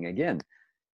amazing. Again,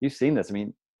 you've seen this. I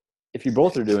mean, if you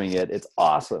both are doing it, it's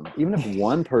awesome. Even if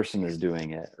one person is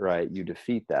doing it, right, you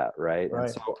defeat that, right? And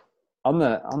so on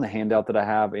the handout that I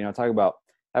have, I talk about,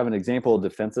 I have an example of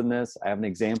defensiveness. I have an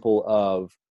example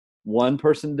of one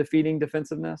person defeating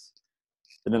defensiveness.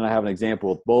 And then I have an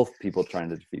example of both people trying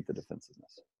to defeat the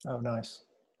defensiveness. Oh, nice.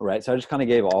 Right. So I just kind of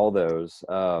gave all those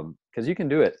because you can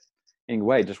do it in a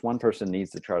way. Just one person needs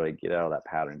to try to get out of that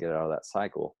pattern, get out of that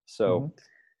cycle. So,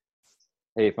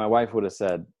 hey, if my wife would have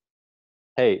said,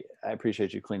 hey, I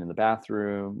appreciate you cleaning the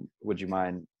bathroom. Would you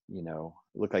mind,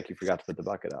 look like you forgot to put the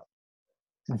bucket up.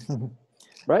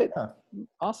 Right? Yeah.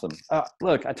 Awesome.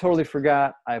 Look, I totally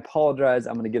forgot. I apologize.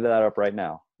 I'm going to get that up right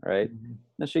now. Right?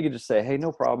 Then she could just say, hey,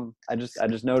 no problem. I just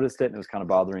noticed it and it was kind of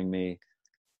bothering me.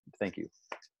 Thank you.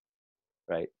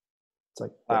 Right? It's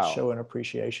like that show and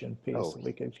appreciation piece. Oh,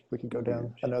 we could go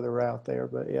down another route there,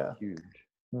 but yeah. Huge.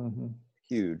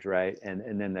 Huge, right?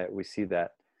 And then that we see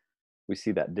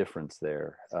that difference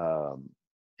there.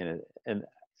 And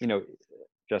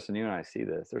Justin, you and I see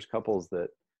this. There's couples that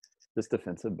this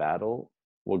defensive battle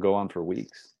will go on for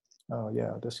weeks. Oh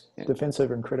yeah, defensive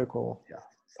and critical. Yeah.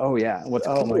 Oh yeah. What's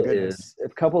cool is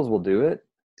if couples will do it,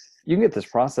 you can get this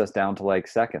process down to like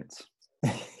seconds.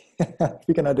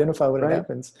 You can identify when it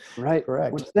happens. Right.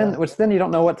 Correct. Which then you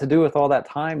don't know what to do with all that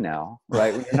time now,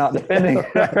 right? When you're not defending,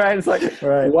 right? It's like,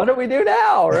 what do we do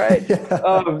now, right?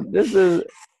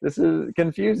 this is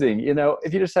confusing. You know,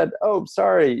 if you just said, oh,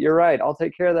 sorry, you're right, I'll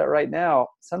take care of that right now.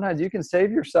 Sometimes you can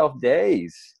save yourself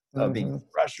days of being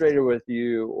frustrated with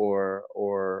you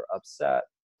or upset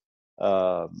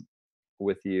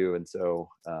with you. And so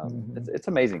it's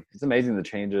amazing. It's amazing the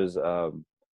changes that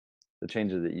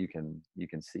you can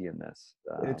see in this.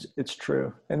 It's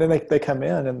true. And then they come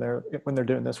in and when they're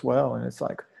doing this well, and it's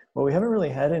like, well, we haven't really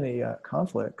had any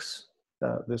conflicts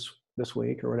this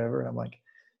week or whatever. And I'm like,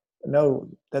 no,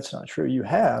 that's not true. You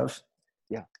have.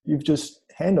 Yeah. You've just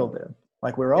handled them.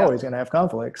 Like, we're always going to have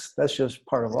conflicts. That's just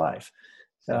part of life.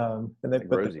 And they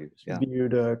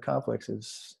viewed conflicts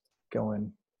as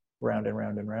going round and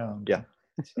round and round. Yeah.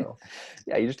 So,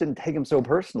 yeah, you just didn't take them so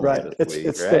personally. Right.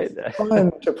 It's right?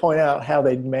 fun to point out how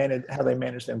they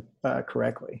manage them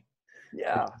correctly.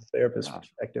 Yeah. Therapist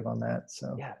perspective on that.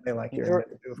 So they like hearing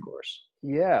that too, of course.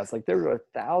 Yeah. It's like there were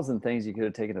 1,000 things you could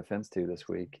have taken offense to this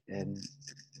week, and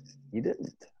you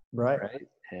didn't. Right.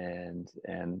 And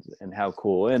how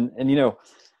cool. And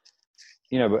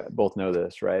both know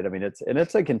this, right? I mean,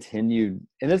 it's a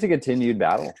continued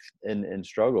battle and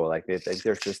struggle. Like, they think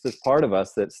there's just this part of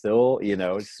us that still,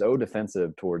 is so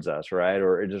defensive towards us, right?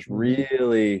 Or it just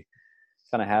really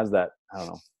kind of has that, I don't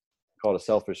know, call it a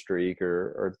selfish streak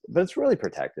but it's really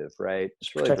protective, right?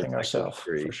 It's really protecting ourselves,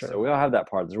 for sure. So we all have that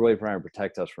part that's really trying to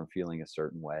protect us from feeling a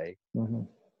certain way.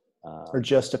 Or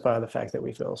justify the fact that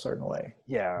we feel a certain way.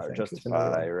 Yeah, or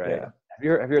justify, right? Yeah. Have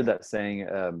you heard that saying?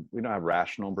 We don't have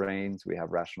rational brains; we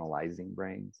have rationalizing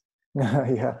brains.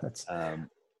 Yeah, I've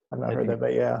not heard that,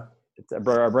 but yeah,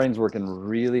 our brains working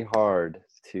really hard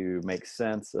to make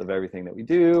sense of everything that we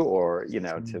do, or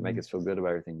to make us feel good about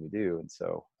everything we do. And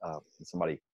so,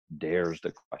 somebody dares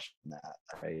to question that,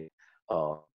 right?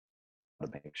 To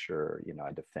make sure I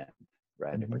defend,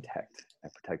 right, and protect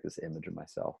this image of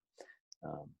myself.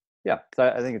 So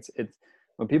I think it's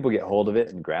when people get hold of it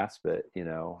and grasp it,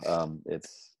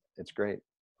 it's great.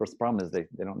 Of course, the problem is they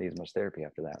don't need as much therapy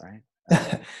after that, right?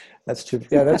 That's true.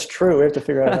 Yeah, that's true. We have to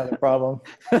figure out another problem.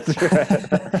 That's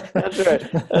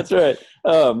right.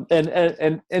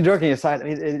 And joking aside, I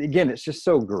mean, again, it's just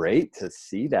so great to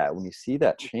see that when you see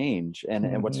that change,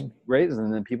 and what's great is,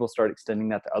 and then people start extending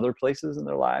that to other places in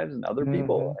their lives and other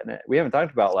people. And we haven't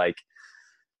talked about, like,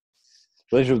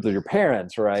 relationships with your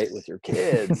parents, right? With your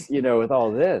kids, with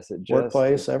all this,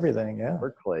 workplace, everything. Yeah.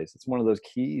 Workplace. It's one of those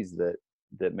keys that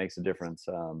makes a difference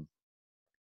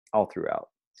all throughout.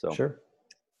 So sure.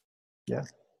 Yeah,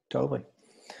 totally.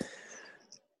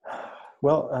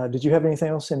 Well, did you have anything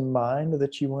else in mind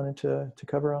that you wanted to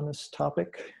cover on this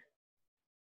topic?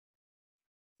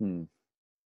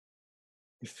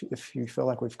 If you feel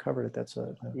like we've covered it, that's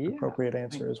an appropriate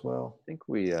answer as well. I think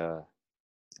we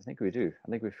do.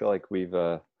 I think we feel like we've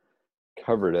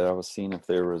covered it. I was seeing if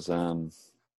there was well,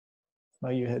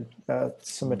 you had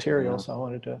some material, so I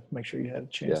wanted to make sure you had a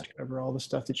chance to cover all the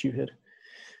stuff that you had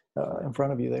in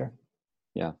front of you there.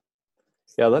 Yeah.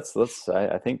 Let's.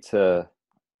 I think to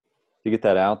get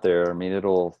that out there. I mean, it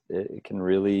can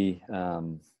really. I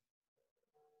don't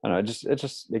know.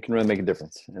 It can really make a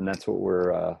difference, and that's what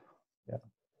we're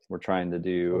trying to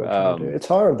do. It's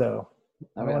hard though.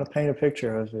 I don't want to paint a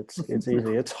picture of it. It's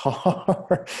easy. It's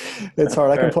hard. It's hard.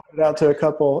 I can point it out to a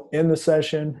couple in the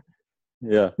session.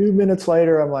 Yeah. 2 minutes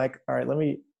later, I'm like, all right, let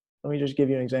me just give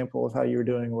you an example of how you were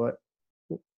doing what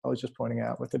I was just pointing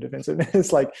out with the defensiveness.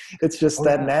 It's like, it's just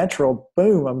natural,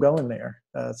 boom, I'm going there.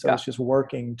 It's just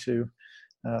working to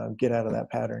get out of that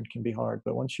pattern can be hard.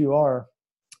 But once you are,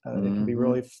 it can be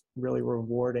really, really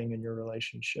rewarding in your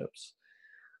relationships.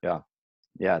 Yeah.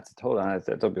 Yeah. It's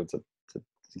a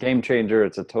game changer.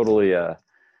 It's a totally a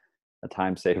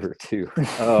time saver too.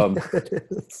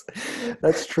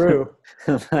 That's true.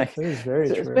 Like, it is very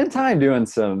true. Spend time doing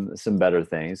some better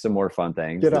things, some more fun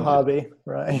things. Get a hobby,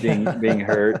 right? Being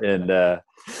hurt and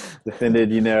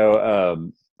defended.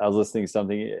 I was listening to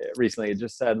something recently. It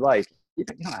just said, like, you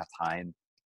don't have time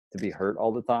to be hurt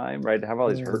all the time, right? To have all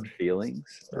these hurt feelings,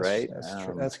 right? That's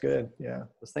true. That's good. Yeah.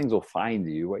 Those things will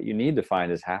find you. What you need to find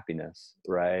is happiness,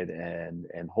 right?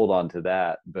 And hold on to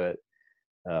that. But,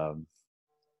 so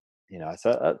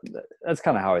that's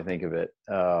kind of how I think of it.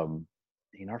 Our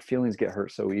feelings get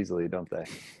hurt so easily, don't they?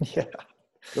 Yeah.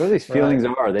 What these feelings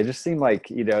are, they just seem like,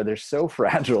 they're so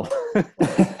fragile.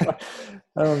 I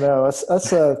don't know. Us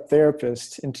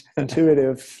therapists,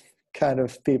 intuitive kind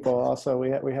of people, also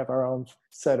we have our own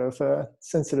set of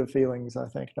sensitive feelings, I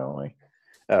think, don't we?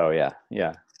 Oh yeah,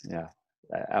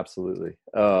 absolutely.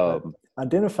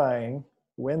 Identifying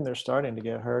when they're starting to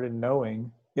get hurt and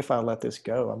knowing, if I let this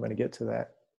go, I'm going to get to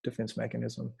that defense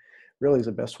mechanism, really is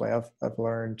the best way I've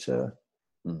learned to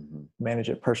manage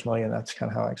it personally. And that's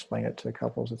kind of how I explain it to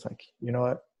couples. It's like, you know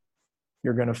what,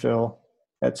 you're going to feel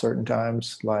at certain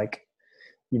times like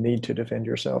you need to defend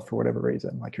yourself for whatever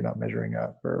reason, like you're not measuring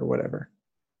up or whatever.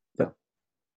 But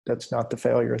that's not the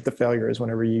failure. The failure is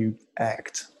whenever you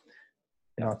act,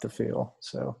 not to feel.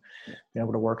 So being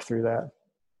able to work through that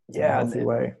in a healthy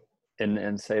way.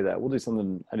 And say that. I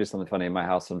do something funny in my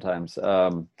house sometimes.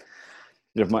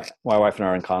 If my wife and I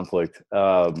are in conflict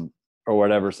or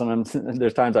whatever, sometimes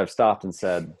there's times I've stopped and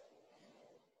said,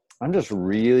 I'm just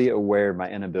really aware of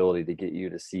my inability to get you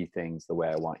to see things the way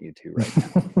I want you to right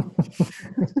now.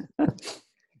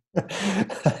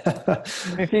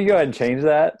 If you go ahead and change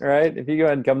that, right? If you go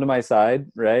ahead and come to my side,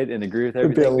 right, and agree with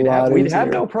everything, we'd have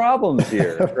no problems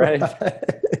here, right?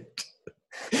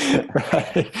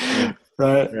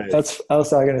 Right. I was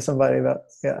talking to somebody about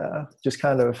just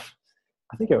kind of,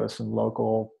 I think it was some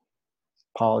local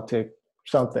politic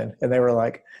something, and they were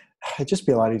like, it'd just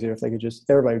be a lot easier if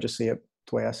everybody would just see it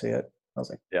the way I see it. I was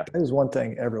like, there's one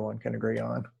thing everyone can agree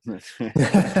on.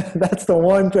 That's the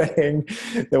one thing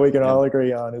that we can all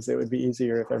agree on, is it would be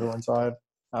easier if everyone saw it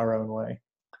our own way.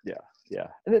 Yeah.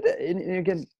 And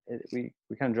again, we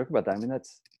kind of joke about that. I mean,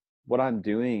 that's what I'm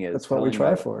doing is that's what we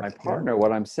try for. My partner,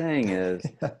 what I'm saying is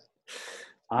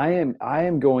I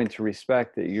am going to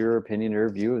respect that your opinion or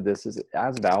view of this is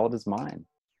as valid as mine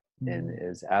and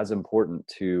is as important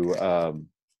to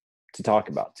talk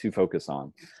about, to focus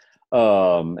on.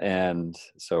 And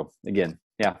so again,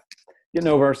 getting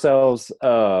over ourselves,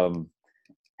 and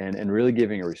really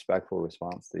giving a respectful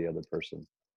response to the other person.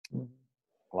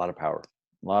 A lot of power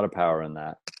in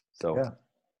that. So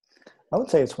I would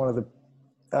say it's one of the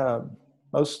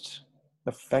most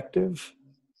effective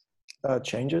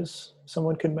changes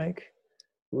someone can make.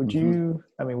 Would you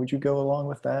go along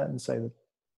with that and say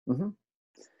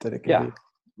that it can be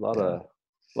a lot of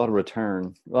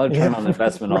return on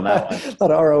investment on that one. A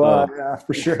lot of ROI,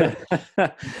 for sure.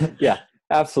 Yeah,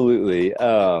 absolutely.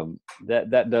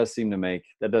 That does seem to make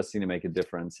a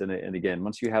difference. And again,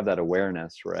 once you have that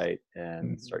awareness, right,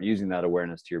 and start using that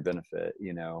awareness to your benefit,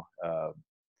 wow,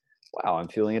 I'm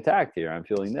feeling attacked here. I'm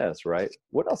feeling this, right?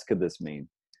 What else could this mean?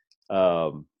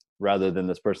 Rather than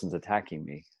this person's attacking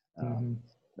me,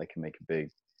 that can make a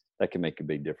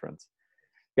big difference.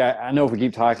 Yeah, I know if we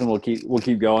keep talking, we'll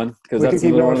keep going, because that's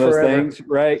another one of those things,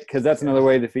 right? Because that's another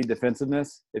way to defeat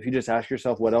defensiveness. If you just ask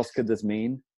yourself, what else could this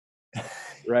mean?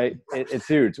 Right? It's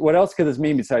huge. What else could this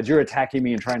mean besides you're attacking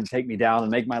me and trying to take me down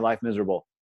and make my life miserable?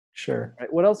 Sure.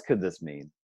 Right? What else could this mean?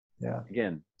 Yeah.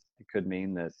 Again, it could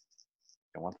mean that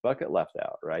you don't want the bucket left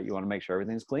out, right? You want to make sure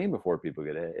everything's clean before people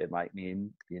get it. It might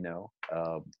mean,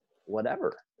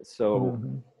 whatever. So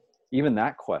even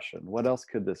that question, what else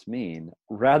could this mean,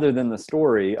 rather than the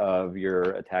story of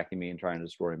you're attacking me and trying to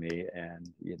destroy me and,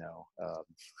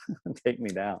 take me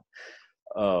down.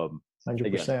 100%.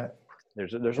 Again,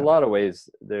 there's a lot of ways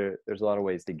there's a lot of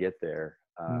ways to get there.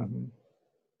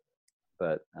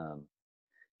 But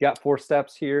you got 4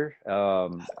 steps here.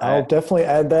 I'll definitely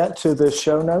add that to the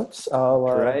show notes.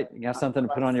 Right. You got something to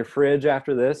put on your fridge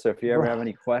after this. So if you ever have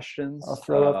any questions, I'll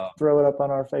throw it up on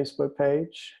our Facebook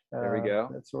page. There we go.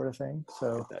 That sort of thing.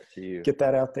 So get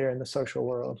that out there in the social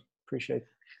world. Appreciate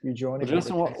you joining. Well,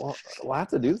 Justin, we'll have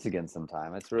to do this again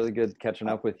sometime. It's really good catching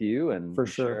up with you and for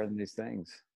sure sharing these things.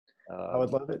 I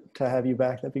would love it to have you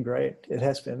back. That'd be great. It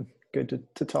has been good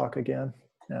to talk again.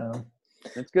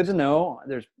 It's good to know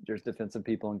there's defensive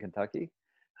people in Kentucky,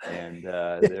 and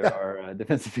there are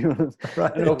defensive people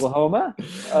in Oklahoma.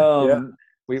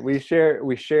 We share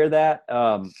that.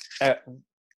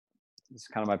 It's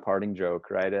kind of my parting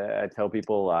joke, right? I tell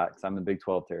people a lot, because I'm in Big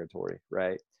 12 territory,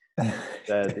 right?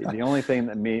 The only thing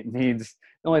that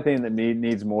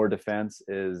needs more defense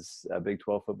is a Big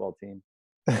 12 football team.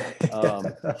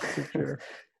 Sure.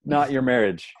 Not your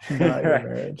marriage. Not your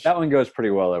marriage. That one goes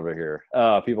pretty well over here.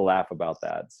 People laugh about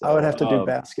that. So, I would have to do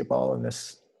basketball in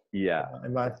this. Yeah.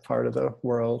 In my part of the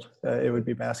world, it would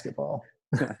be basketball.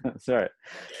 That's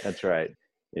right.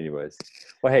 Anyways.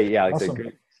 Well, hey, awesome.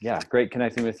 Great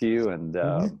connecting with you. And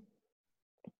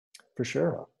for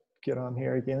sure. Get on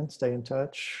here again. Stay in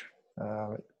touch.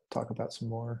 Talk about some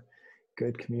more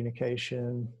good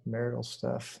communication, marital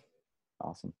stuff.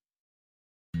 Awesome.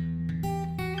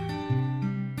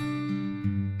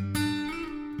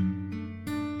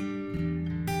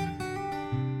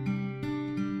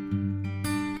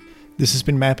 This has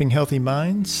been Mapping Healthy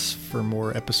Minds. For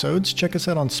more episodes, check us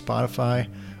out on Spotify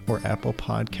or Apple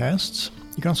Podcasts.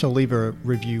 You can also leave a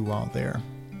review while there.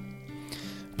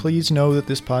 Please know that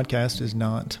this podcast is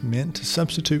not meant to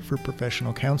substitute for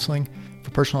professional counseling.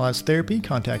 For personalized therapy,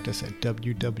 contact us at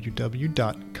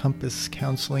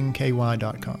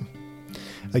www.compasscounselingky.com.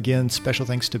 Again, special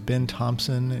thanks to Ben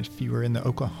Thompson. If you are in the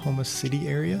Oklahoma City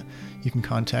area, you can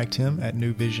contact him at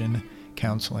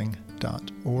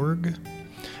newvisioncounseling.org.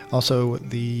 Also,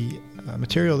 the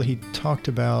material that he talked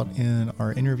about in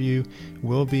our interview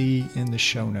will be in the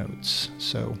show notes,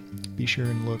 so be sure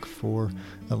and look for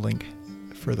a link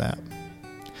for that.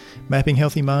 Mapping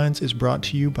Healthy Minds is brought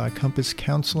to you by Compass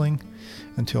Counseling.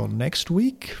 Until next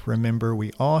week, remember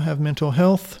we all have mental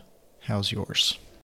health. How's yours?